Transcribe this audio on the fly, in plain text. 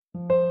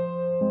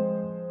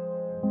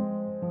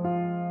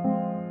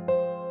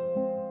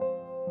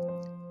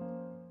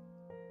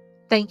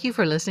Thank you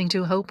for listening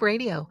to Hope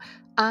Radio.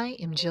 I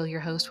am Jill, your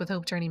host with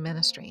Hope Journey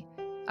Ministry.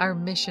 Our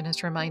mission is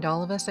to remind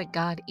all of us that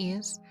God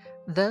is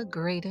the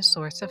greatest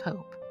source of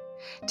hope.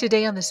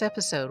 Today on this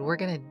episode, we're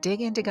going to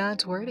dig into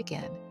God's Word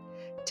again.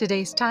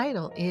 Today's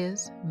title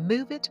is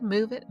Move It,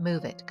 Move It,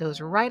 Move It.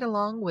 Goes right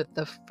along with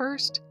the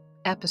first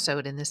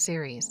episode in this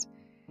series.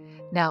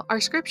 Now, our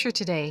scripture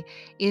today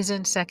is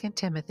in 2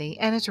 Timothy,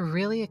 and it's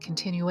really a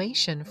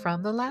continuation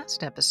from the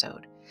last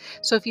episode.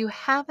 So if you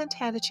haven't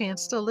had a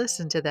chance to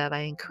listen to that, I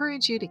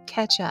encourage you to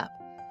catch up.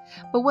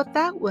 But what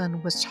that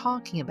one was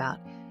talking about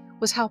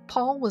was how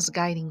Paul was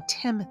guiding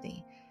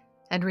Timothy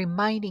and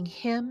reminding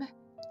him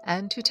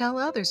and to tell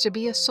others to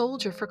be a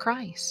soldier for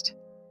Christ.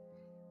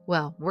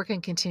 Well, we're going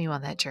to continue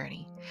on that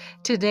journey.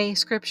 Today's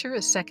scripture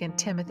is 2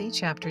 Timothy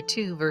chapter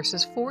 2,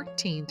 verses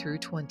 14 through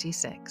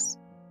 26.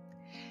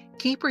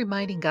 Keep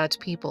reminding God's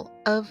people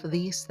of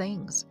these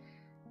things.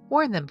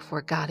 Warn them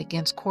before God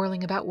against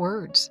quarreling about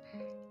words.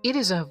 It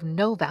is of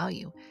no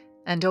value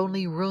and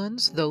only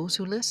ruins those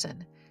who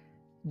listen.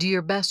 Do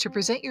your best to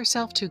present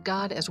yourself to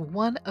God as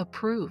one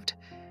approved,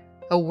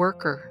 a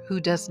worker who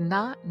does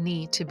not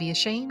need to be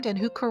ashamed and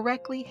who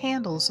correctly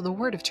handles the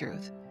word of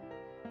truth.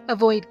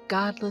 Avoid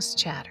godless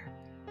chatter,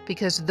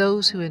 because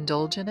those who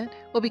indulge in it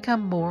will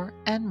become more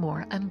and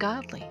more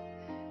ungodly.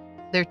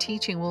 Their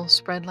teaching will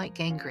spread like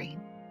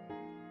gangrene.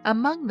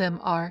 Among them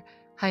are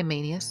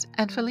Hymenaeus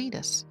and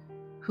Philetus,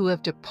 who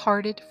have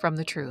departed from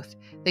the truth.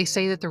 They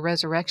say that the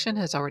resurrection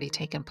has already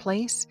taken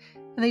place,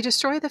 and they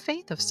destroy the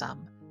faith of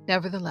some.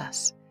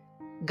 Nevertheless,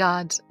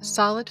 God's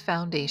solid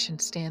foundation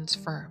stands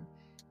firm,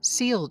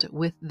 sealed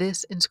with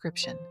this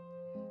inscription: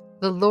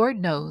 The Lord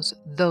knows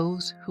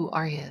those who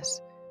are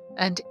His,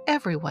 and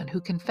everyone who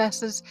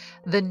confesses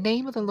the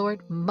name of the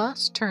Lord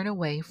must turn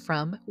away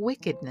from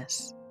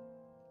wickedness.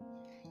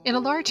 In a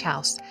large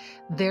house,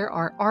 there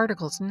are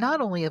articles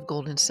not only of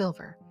gold and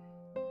silver,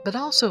 but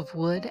also of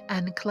wood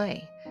and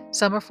clay.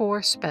 Some are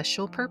for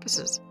special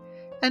purposes,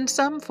 and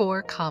some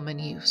for common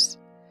use.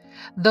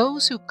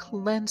 Those who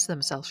cleanse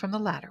themselves from the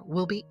latter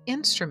will be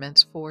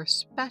instruments for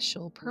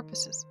special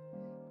purposes,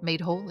 made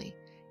holy,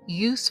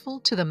 useful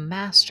to the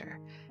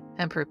master,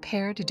 and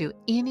prepared to do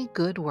any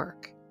good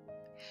work.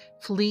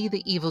 Flee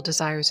the evil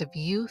desires of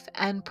youth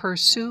and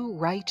pursue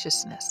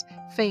righteousness,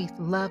 faith,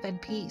 love,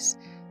 and peace,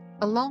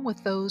 along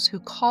with those who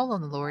call on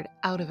the Lord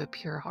out of a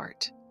pure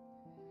heart.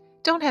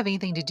 Don't have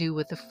anything to do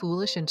with the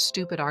foolish and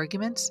stupid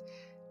arguments,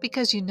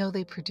 because you know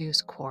they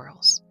produce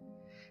quarrels.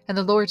 And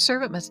the Lord's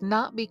servant must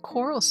not be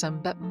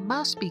quarrelsome, but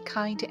must be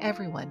kind to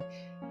everyone,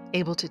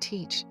 able to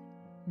teach,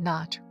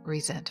 not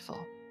resentful.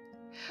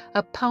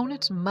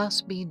 Opponents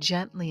must be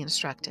gently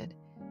instructed,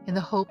 in the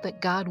hope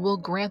that God will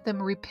grant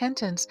them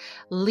repentance,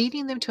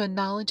 leading them to a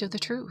knowledge of the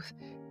truth,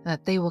 and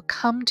that they will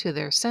come to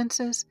their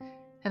senses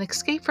and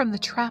escape from the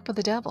trap of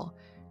the devil,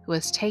 who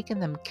has taken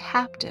them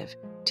captive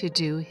to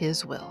do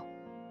his will.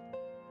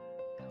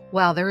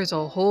 Wow, there is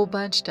a whole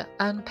bunch to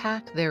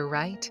unpack there,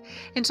 right?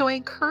 And so I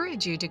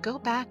encourage you to go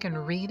back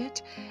and read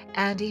it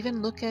and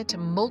even look at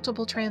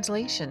multiple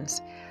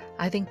translations.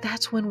 I think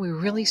that's when we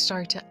really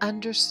start to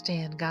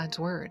understand God's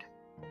Word.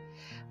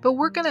 But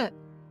we're going to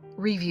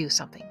review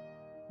something.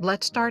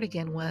 Let's start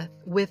again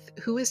with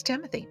who is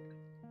Timothy?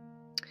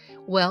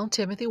 Well,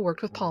 Timothy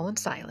worked with Paul and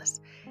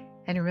Silas.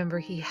 And remember,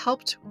 he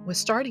helped with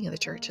starting of the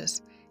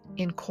churches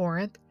in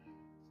Corinth,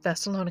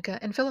 Thessalonica,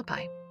 and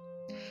Philippi.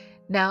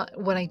 Now,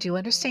 what I do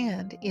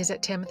understand is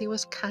that Timothy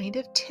was kind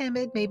of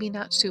timid, maybe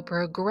not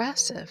super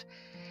aggressive.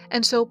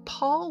 And so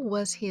Paul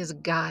was his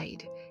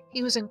guide.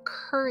 He was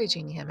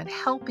encouraging him and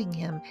helping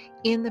him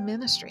in the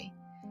ministry.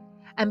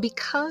 And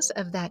because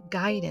of that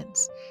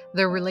guidance,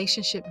 their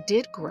relationship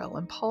did grow.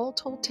 And Paul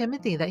told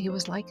Timothy that he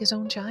was like his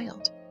own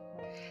child.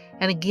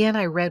 And again,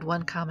 I read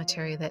one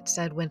commentary that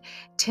said when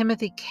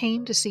Timothy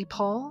came to see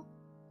Paul,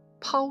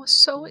 Paul was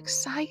so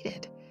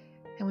excited.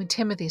 And when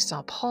Timothy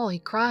saw Paul, he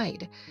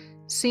cried,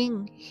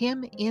 seeing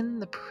him in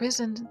the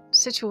prison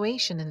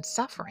situation and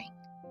suffering.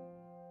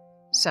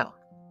 So,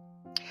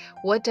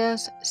 what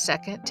does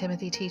 2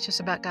 Timothy teach us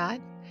about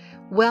God?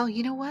 Well,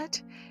 you know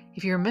what?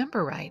 If you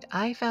remember right,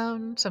 I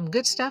found some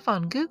good stuff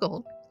on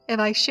Google,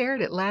 and I shared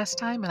it last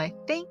time, and I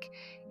think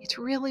it's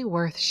really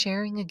worth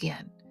sharing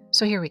again.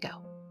 So here we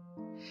go.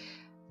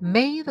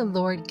 May the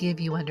Lord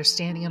give you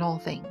understanding in all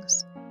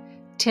things.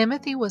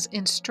 Timothy was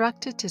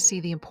instructed to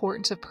see the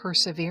importance of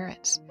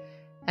perseverance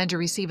and to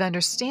receive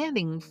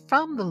understanding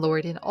from the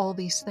Lord in all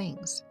these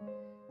things.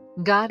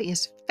 God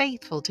is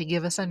faithful to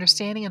give us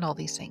understanding in all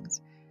these things,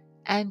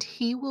 and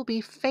He will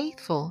be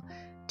faithful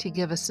to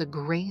give us the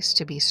grace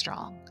to be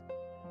strong.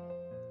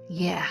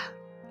 Yeah,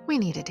 we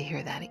needed to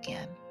hear that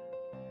again.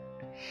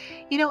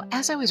 You know,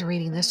 as I was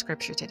reading this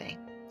scripture today,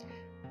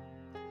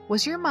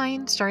 was your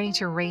mind starting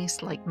to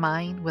race like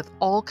mine with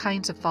all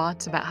kinds of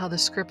thoughts about how the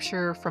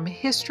scripture from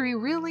history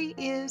really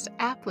is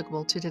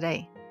applicable to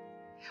today?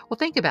 Well,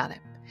 think about it.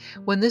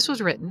 When this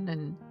was written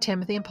and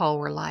Timothy and Paul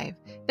were alive,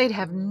 they'd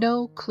have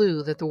no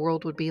clue that the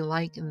world would be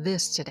like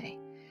this today.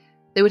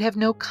 They would have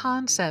no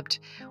concept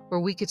where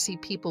we could see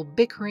people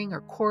bickering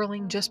or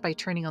quarreling just by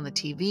turning on the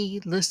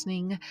TV,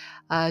 listening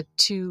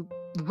to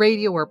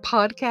radio or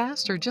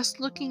podcast, or just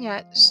looking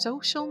at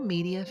social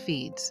media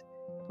feeds,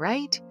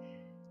 right?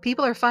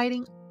 People are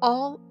fighting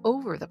all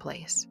over the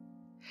place.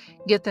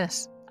 Get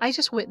this, I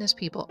just witnessed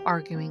people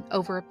arguing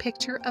over a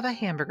picture of a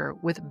hamburger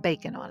with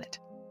bacon on it.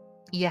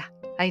 Yeah,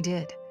 I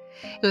did.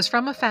 It was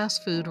from a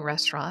fast food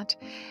restaurant,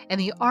 and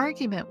the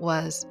argument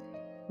was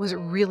it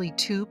really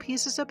two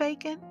pieces of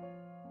bacon?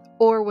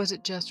 Or was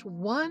it just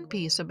one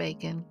piece of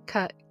bacon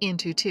cut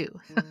into two?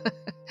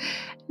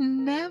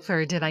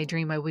 Never did I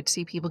dream I would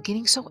see people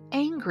getting so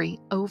angry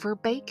over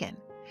bacon.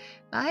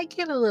 I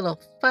get a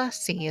little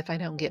fussy if I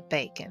don't get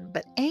bacon,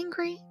 but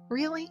angry?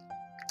 Really?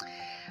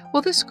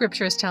 Well, this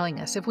scripture is telling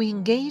us if we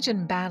engage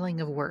in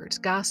battling of words,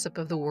 gossip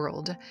of the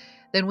world,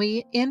 then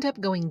we end up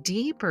going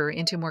deeper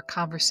into more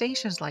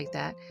conversations like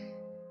that,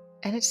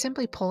 and it's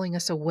simply pulling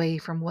us away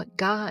from what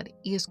God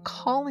is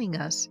calling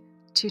us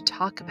to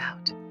talk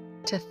about,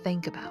 to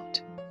think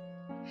about.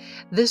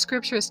 This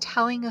scripture is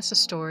telling us a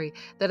story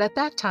that at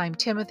that time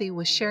Timothy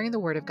was sharing the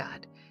word of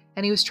God,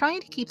 and he was trying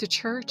to keep the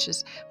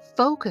churches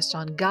focused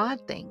on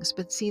God things,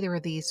 but see, there were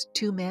these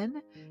two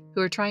men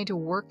who were trying to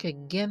work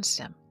against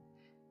him,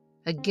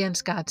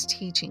 against God's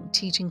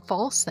teaching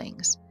false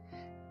things.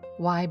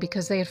 Why?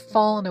 Because they had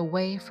fallen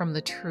away from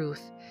the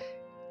truth,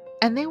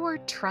 and they were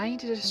trying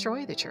to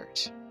destroy the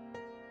church.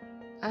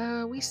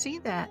 We see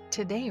that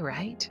today,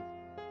 right?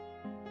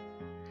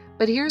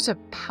 But here's a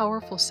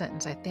powerful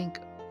sentence I think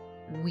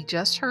we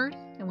just heard,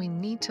 and we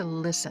need to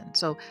listen.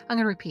 So I'm going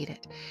to repeat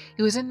it.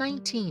 It was in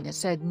 19. It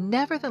said,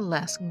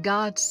 "Nevertheless,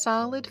 God's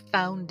solid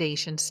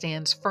foundation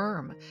stands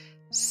firm,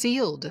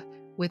 sealed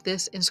with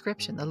this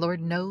inscription: the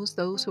Lord knows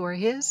those who are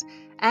his,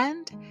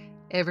 and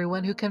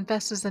everyone who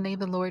confesses the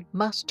name of the Lord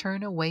must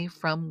turn away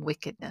from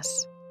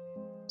wickedness."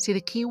 See,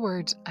 the key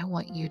words I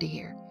want you to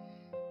hear.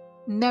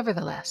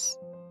 Nevertheless.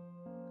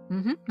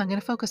 I'm going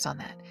to focus on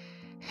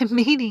that.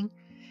 Meaning,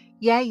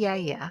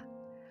 yeah.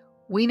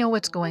 We know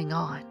what's going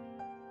on,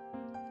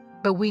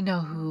 but we know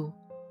who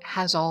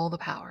has all the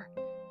power.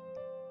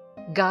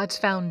 God's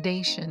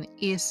foundation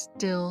is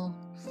still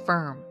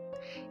firm.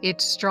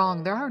 It's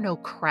strong. There are no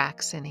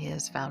cracks in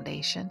his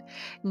foundation.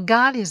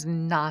 God is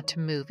not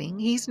moving.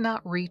 He's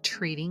not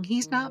retreating.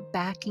 He's not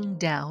backing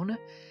down.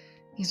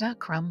 He's not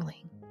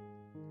crumbling.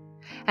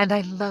 And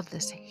I love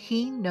this.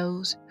 He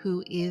knows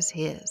who is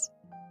his.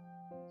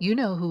 You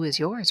know who is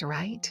yours,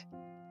 right?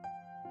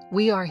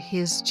 We are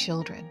his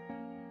children.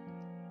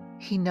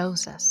 He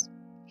knows us.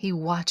 He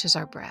watches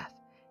our breath.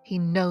 He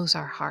knows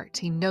our hearts.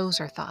 He knows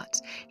our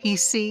thoughts. He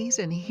sees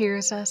and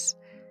hears us.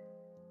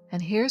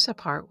 And here's a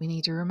part we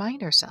need to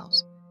remind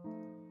ourselves.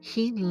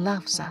 He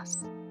loves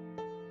us.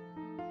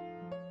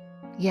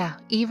 Yeah,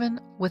 even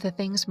with the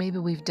things maybe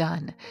we've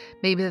done,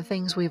 maybe the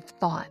things we've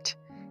thought,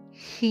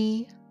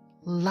 he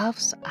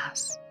loves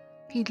us.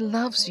 He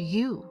loves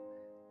you.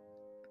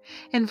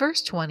 In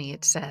verse 20,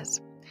 it says,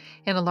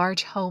 "In a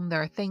large home,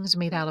 there are things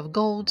made out of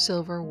gold,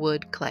 silver,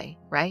 wood, clay,"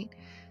 right?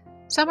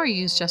 Some are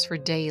used just for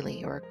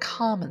daily or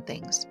common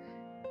things,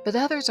 but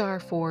others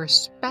are for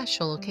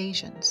special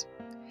occasions.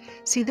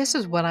 See, this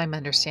is what I'm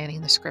understanding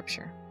in the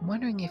scripture. I'm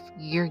wondering if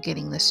you're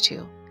getting this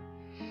too.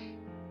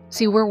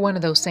 See, we're one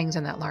of those things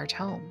in that large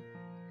home.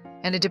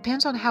 And it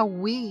depends on how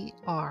we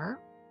are.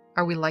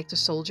 Are we like the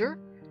soldier?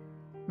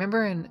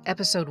 Remember in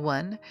episode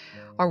 1,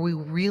 are we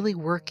really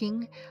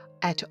working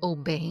at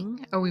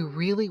obeying? Are we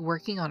really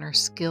working on our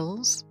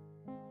skills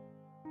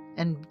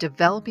and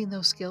developing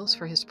those skills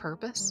for his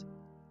purpose?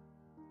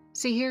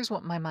 See, here's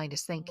what my mind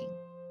is thinking.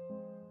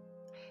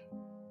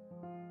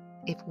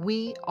 If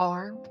we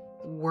are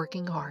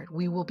working hard,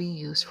 we will be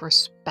used for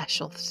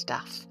special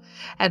stuff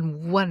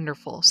and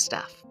wonderful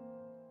stuff.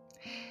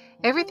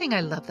 Everything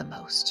I love the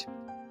most,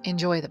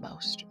 enjoy the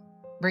most,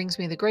 brings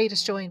me the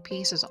greatest joy and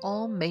peace is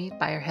all made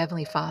by our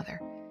Heavenly Father.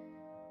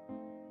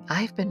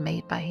 I've been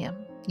made by him.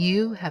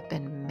 You have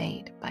been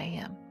made by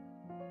him.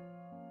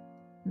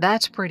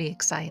 That's pretty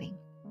exciting.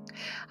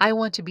 I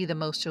want to be the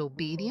most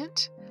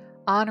obedient,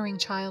 honoring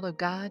child of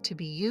God, to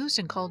be used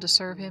and called to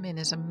serve him in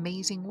his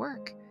amazing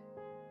work.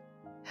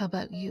 How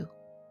about you?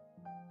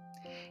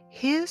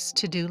 His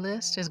to-do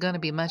list is going to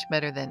be much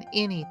better than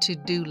any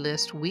to-do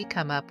list we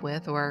come up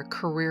with or our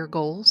career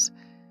goals.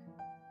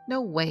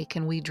 No way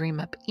can we dream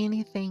up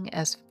anything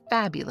as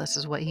fabulous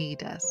as what he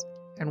does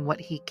and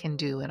what he can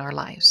do in our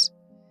lives.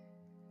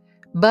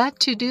 But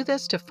to do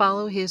this, to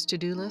follow his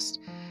to-do list,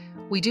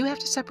 we do have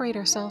to separate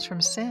ourselves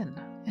from sin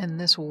and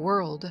this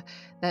world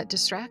that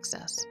distracts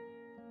us.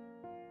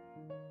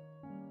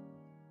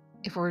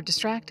 If we're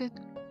distracted,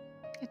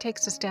 it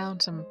takes us down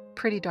some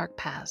pretty dark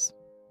paths,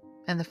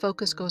 and the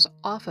focus goes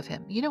off of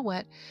him. You know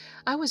what?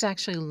 I was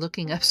actually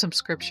looking up some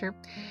scripture,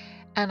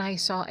 and I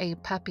saw a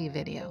puppy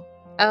video.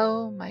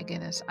 Oh my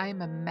goodness,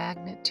 I'm a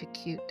magnet to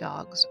cute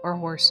dogs or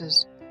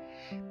horses.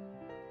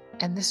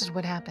 And this is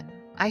what happened.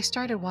 I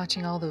started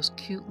watching all those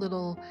cute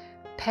little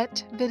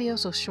pet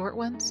videos, those short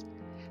ones.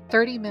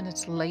 30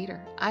 minutes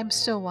later, I'm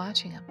still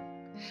watching them.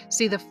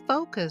 See, the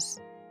focus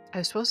I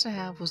was supposed to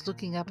have was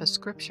looking up a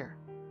scripture,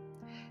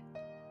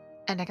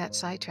 and I got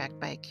sidetracked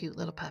by a cute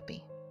little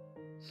puppy.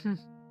 Hmm.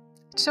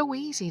 It's so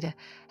easy to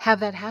have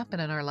that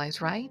happen in our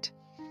lives, right?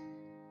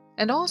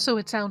 And also,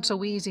 it sounds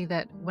so easy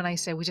that when I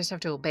say we just have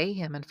to obey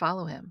him and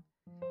follow him,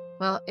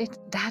 well,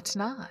 that's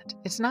not.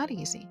 It's not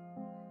easy.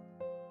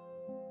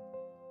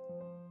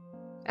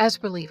 As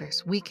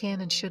believers, we can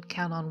and should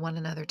count on one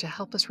another to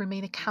help us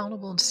remain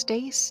accountable and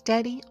stay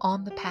steady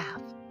on the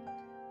path.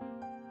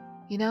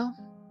 You know,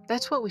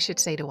 that's what we should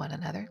say to one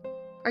another.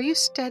 Are you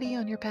steady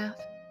on your path?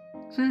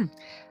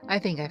 I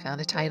think I found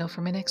a title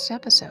for my next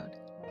episode.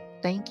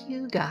 Thank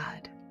you,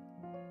 God.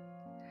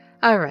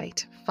 All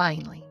right,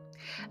 finally.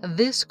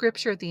 This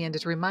scripture at the end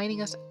is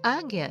reminding us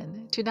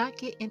again to not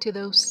get into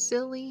those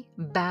silly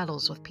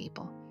battles with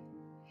people.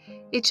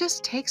 It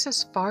just takes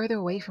us farther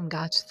away from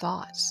God's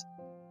thoughts.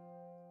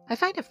 I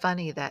find it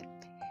funny that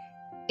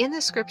in the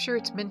scripture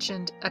it's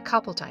mentioned a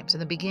couple times in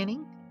the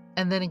beginning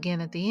and then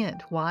again at the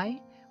end. Why?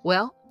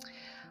 Well,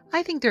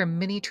 I think there are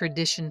many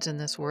traditions in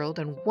this world,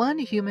 and one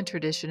human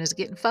tradition is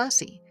getting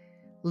fussy,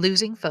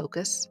 losing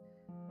focus,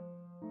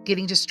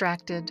 getting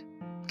distracted,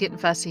 getting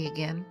fussy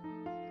again,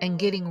 and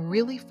getting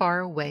really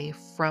far away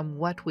from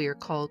what we are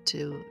called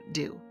to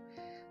do.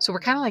 So we're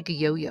kind of like a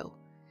yo-yo.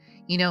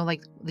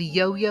 Like the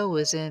yo-yo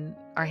is in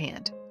our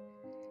hand.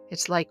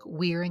 It's like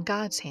we're in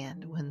God's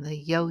hand when the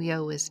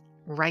yo-yo is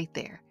right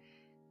there,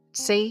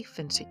 safe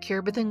and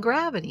secure, but then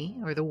gravity,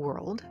 or the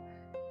world,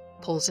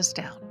 pulls us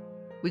down.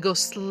 We go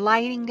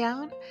sliding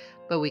down,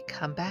 but we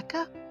come back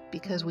up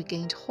because we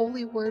gained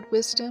holy word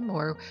wisdom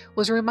or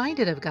was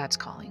reminded of God's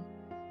calling.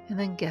 And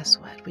then guess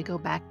what? We go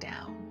back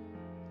down.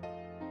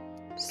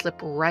 Slip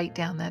right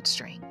down that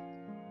string.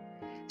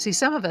 See,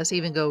 some of us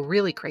even go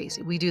really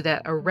crazy. We do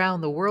that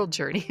around the world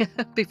journey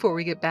before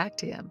we get back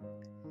to Him.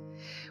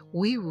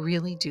 We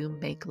really do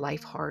make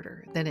life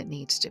harder than it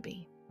needs to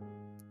be.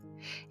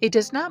 It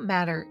does not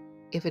matter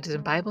if it is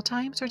in Bible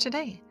times or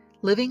today.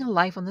 Living a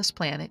life on this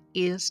planet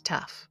is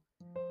tough.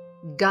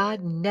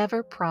 God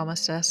never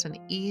promised us an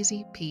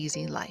easy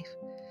peasy life.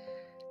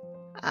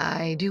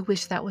 I do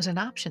wish that was an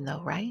option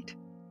though, right?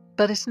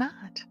 But it's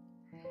not.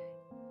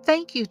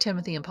 Thank you,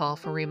 Timothy and Paul,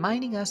 for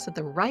reminding us that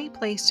the right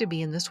place to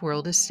be in this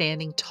world is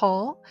standing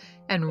tall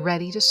and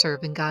ready to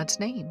serve in God's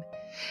name.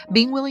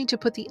 Being willing to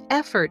put the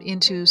effort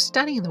into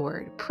studying the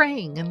Word,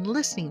 praying and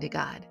listening to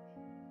God.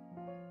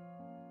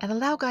 And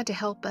allow God to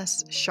help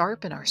us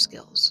sharpen our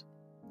skills.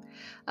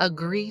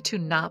 Agree to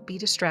not be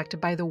distracted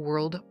by the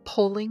world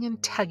pulling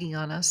and tugging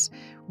on us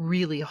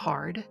really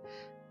hard,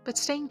 but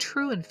staying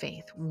true in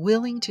faith,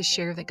 willing to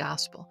share the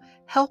gospel,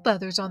 help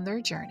others on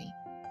their journey.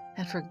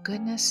 And for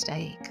goodness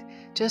sake,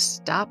 just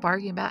stop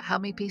arguing about how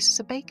many pieces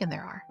of bacon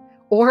there are.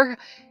 Or,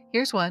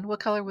 here's one, what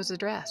color was the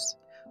dress?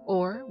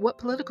 Or, what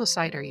political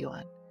side are you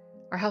on?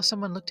 Or how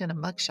someone looked in a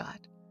mugshot.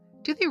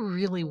 Do they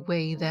really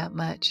weigh that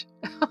much?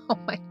 Oh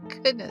my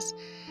goodness.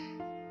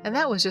 And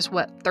that was just,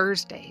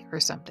 Thursday or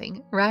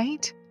something,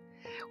 right?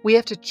 We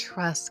have to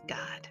trust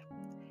God.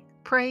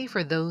 Pray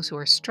for those who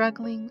are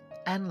struggling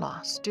and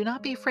lost. Do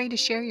not be afraid to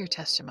share your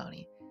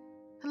testimony.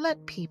 And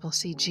let people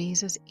see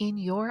Jesus in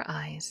your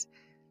eyes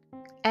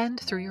and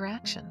through your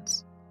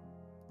actions.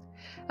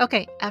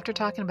 Okay, after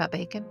talking about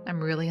bacon,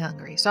 I'm really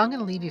hungry, so I'm going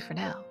to leave you for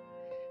now.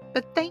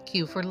 But thank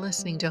you for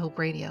listening to Hope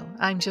Radio.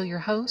 I'm Jill, your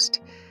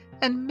host,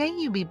 and may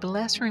you be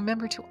blessed.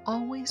 Remember to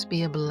always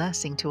be a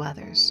blessing to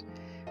others.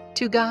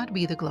 To God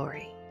be the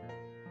glory.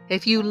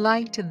 If you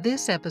liked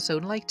this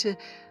episode, like to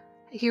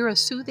hear a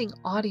soothing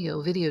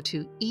audio video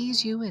to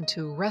ease you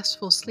into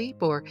restful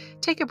sleep or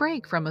take a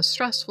break from a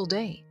stressful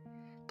day,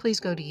 please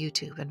go to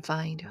YouTube and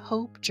find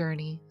Hope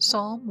Journey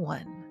Psalm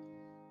 1.